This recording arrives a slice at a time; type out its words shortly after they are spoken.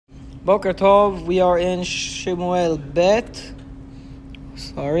Boker Tov, we are in Shemuel Bet.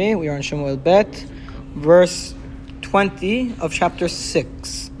 We are in Shemuel Bet, verse 20 of chapter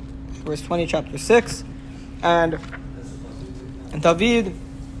 6. Verse 20, chapter 6. And David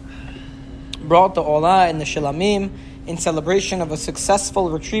brought the Olah and the Shilamim in celebration of a successful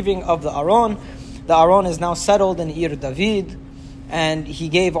retrieving of the Aron. The Aron is now settled in Ir David, and he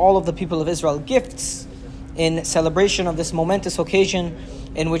gave all of the people of Israel gifts in celebration of this momentous occasion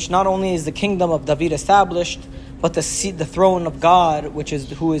in which not only is the kingdom of David established, but the throne of God, who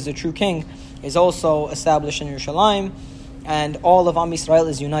is the true king, is also established in Yerushalayim, and all of Am Yisrael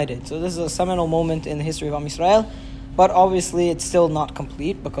is united. So this is a seminal moment in the history of Am Yisrael, but obviously it's still not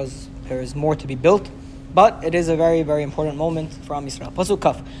complete because there is more to be built. But it is a very, very important moment for Am Yisrael. Pasuk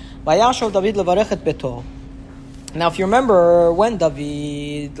Kaf. Vayashav David levarech et beto. Now, if you remember when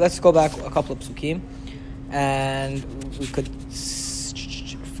David, let's go back a couple of psukim, and we could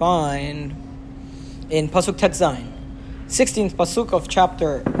find in Pasuk Tet Zayin, 16th Pasuk of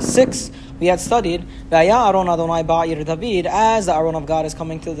chapter 6, we had studied, V'aya Aron Adonai ba'ir David, as the Aron of God is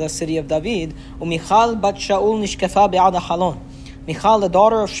coming to the city of David, U'michal bat Shaul nishkefa be'ad halon. Michal, the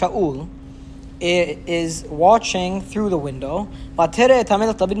daughter of Shaul, is watching through the window,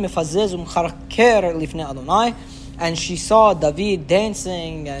 and she saw David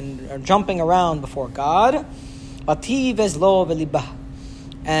dancing and jumping around before God, and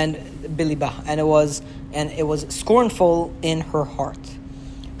it was scornful in her heart.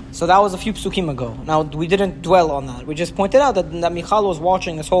 So that was a few psukim ago. Now we didn't dwell on that. We just pointed out that Michal was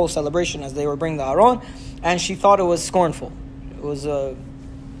watching this whole celebration as they were bringing the Aron, and she thought it was scornful. It was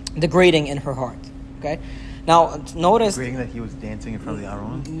degrading in her heart. Okay. Now notice degrading that he was dancing in front of the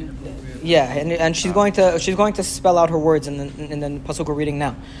Aron. Yeah, and she's going to spell out her words in the pasuk we're reading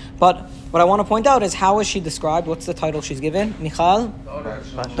now. But what I want to point out is, how is she described? What's the title she's given? Michal,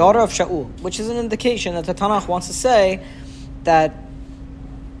 daughter of Shaul, which is an indication that the Tanakh wants to say that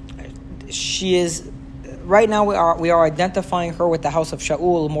she is. Right now we are identifying her with the house of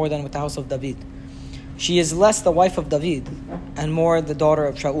Shaul more than with the house of David. She is less the wife of David and more the daughter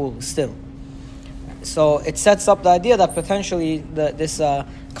of Shaul still. So it sets up the idea that potentially this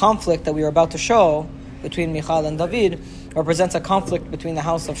conflict that we are about to show between Michal and David represents a conflict between the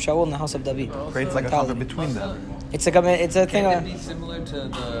house of Shaul and the house of David. Creates like a conflict between them. It's a thing. Can it be similar to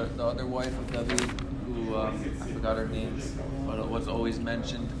the other wife of David, who I forgot her name, but it was always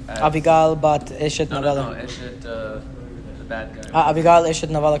mentioned as Abigail bat Eshet Navala. No, Eshet, the bad guy. Abigail Eshet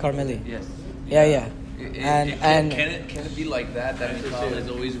Navala Carmeli. Yes. Yeah. Can it be like that Michal is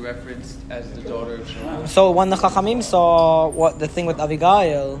always referenced as the daughter of Shaul? So when the Chachamim saw the thing with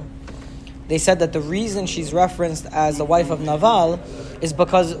Abigail, they said that the reason she's referenced as the wife of Naval is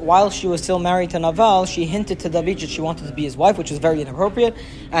because while she was still married to Naval, she hinted to David that she wanted to be his wife, which is very inappropriate,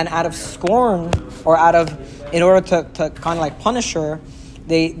 and out of scorn, or in order to kind of like punish her,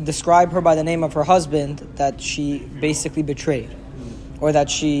 they describe her by the name of her husband that she basically betrayed, or that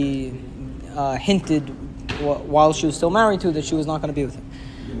she hinted while she was still married to that she was not going to be with him.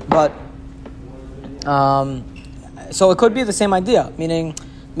 But so it could be the same idea, meaning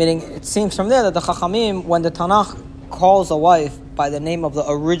it seems from there that the Chachamim, when the Tanakh calls a wife by the name of the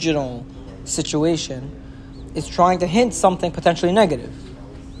original situation, is trying to hint something potentially negative.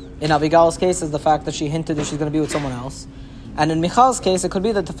 In Abigail's case, is the fact that she hinted that she's going to be with someone else, and in Michal's case, it could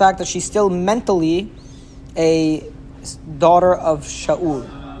be that the fact that she's still mentally a daughter of Shaul,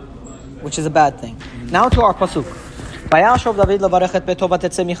 which is a bad thing. Now to our pasuk.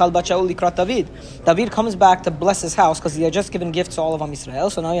 David comes back to bless his house because he had just given gifts to all of Am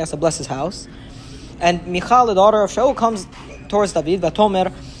Yisrael, so now he has to bless his house. And Michal, the daughter of Shaul, comes towards David.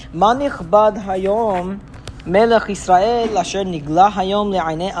 Vatomer, manichbad hayom melech Yisrael asher nigla hayom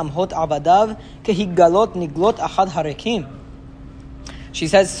le'ainei amhot avadav kehigalot niglot achad harekim. She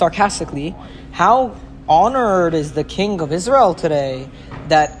says sarcastically, how honored is the king of Israel today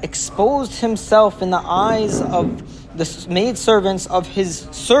that exposed himself in the eyes of the maidservants of his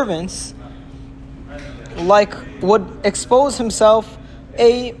servants, like would expose himself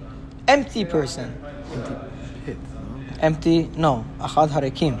a empty person. Achad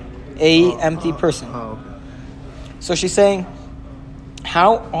harekim, empty person. Oh, okay. So she's saying,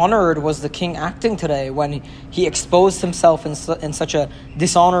 how honored was the king acting today when he exposed himself in such a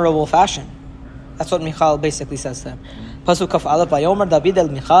dishonorable fashion? That's what Michal basically says to him. Pasuk Kaf Aleph, Vayomer David el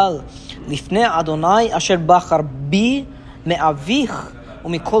Michal, Lifnei Adonai asher bachar bi me'avich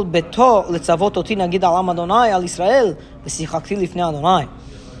u'mikol beto letzavot oti nagid alam Adonai al Yisrael v'sichakti lifnei Adonai.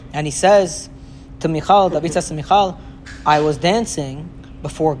 And he says to Michal, David says to Michal, I was dancing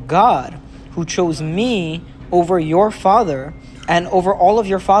before God, who chose me over your father and over all of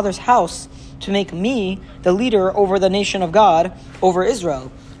your father's house, to make me the leader over the nation of God, over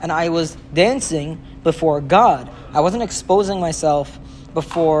Israel. And I was dancing before God. I wasn't exposing myself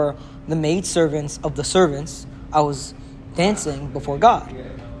before the maidservants of the servants. I was dancing before God.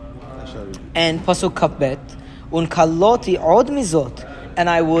 And Pasuk Kafbet, Unkaloti od mizot, and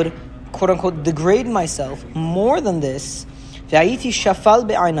I would, quote unquote, degrade myself more than this. V'ayiti shafal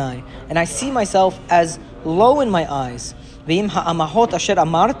be'anai, and I see myself as low in my eyes. V'im ha'amahot asher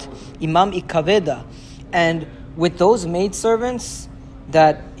amart imam ikaveda, and with those maidservants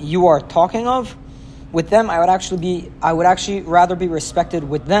that you are talking of, with them I would actually rather be respected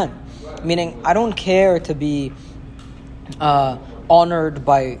with them. Meaning, I don't care to be honored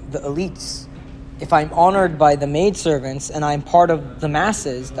by the elites. If I'm honored by the maidservants and I'm part of the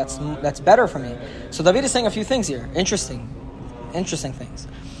masses, that's better for me. So David is saying a few things here. Interesting things.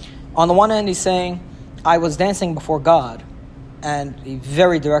 On the one hand, he's saying, I was dancing before God, and he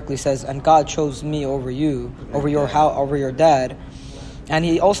very directly says, and God chose me over you, over your dad. And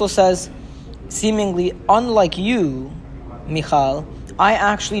he also says, seemingly unlike you, Michal, I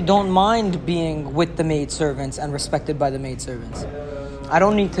actually don't mind being with the maidservants and respected by the maidservants. I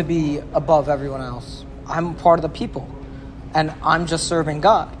don't need to be above everyone else. I'm part of the people, and I'm just serving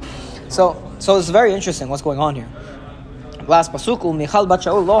God. So it's very interesting what's going on here. Last pasuk, Michal bat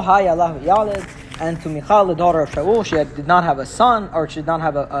Shaul lo haya lahu yaled, and to Michal, the daughter of Shaul, she did not have a son, or she did not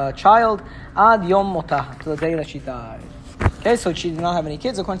have a child, ad yom motah, to the day that she died. Okay, so she did not have any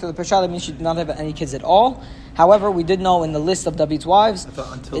kids. According to the Pesha, that means she did not have any kids at all. However, we did know in the list of David's wives,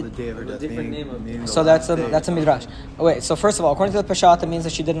 until the day of her death. So that's a midrash. Oh, wait, so first of all, according to the Pesha, it means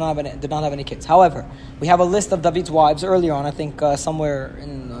that she did not have any kids. However, we have a list of David's wives earlier on. I think somewhere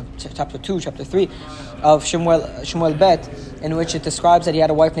in chapter 2, chapter 3 of Shemuel Bet, in which it describes that he had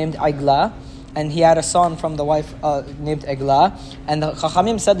a wife named Eglah, and he had a son from the wife named Eglah, and the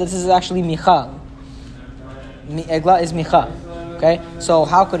Chachamim said that this is actually Michal. Eglah is Michal. Okay, so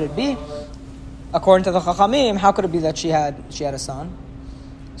how could it be? According to the Chachamim, how could it be that she had a son?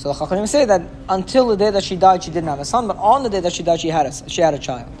 So the Chachamim say that until the day that she died, she didn't have a son, but on the day that she died, she had a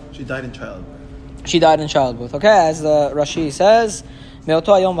child. She died in childbirth. She died in childbirth. Okay, as the Rashi says,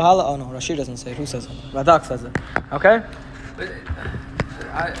 Me'oto hayom v'hala. Oh no, Rashi doesn't say it. Who says it? Radak says it. Okay. But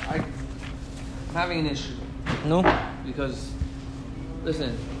I'm having an issue. No. Because,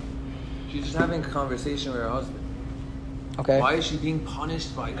 listen, she's just having a conversation with her husband. Okay. Why is she being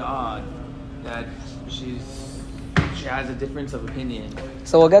punished by God that she has a difference of opinion?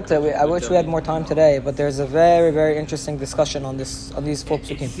 So we'll get to it. I wish we had more time today, but there's a very, very interesting discussion on these four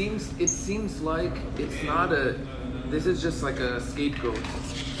psukim. It seems like it's not this is just like a scapegoat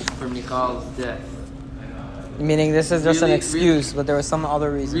for Michal's death. Meaning this is just an excuse, but there was some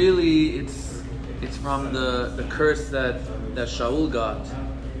other reason. Really, it's from the curse that Shaul got,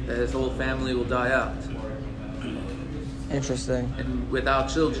 that his whole family will die out. Interesting. And without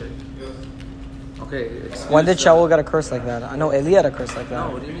children. Okay. When did Shaul get a curse like that? I know Eli had a curse like that.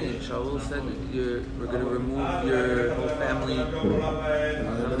 No, what do you mean? Shaul said that we're going to remove your whole family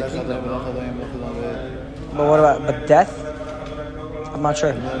from the kingdom. But death? I'm not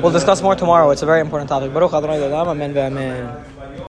sure. We'll discuss more tomorrow. It's a very important topic. Baruch Adonai L'olam. Amen ve'amen.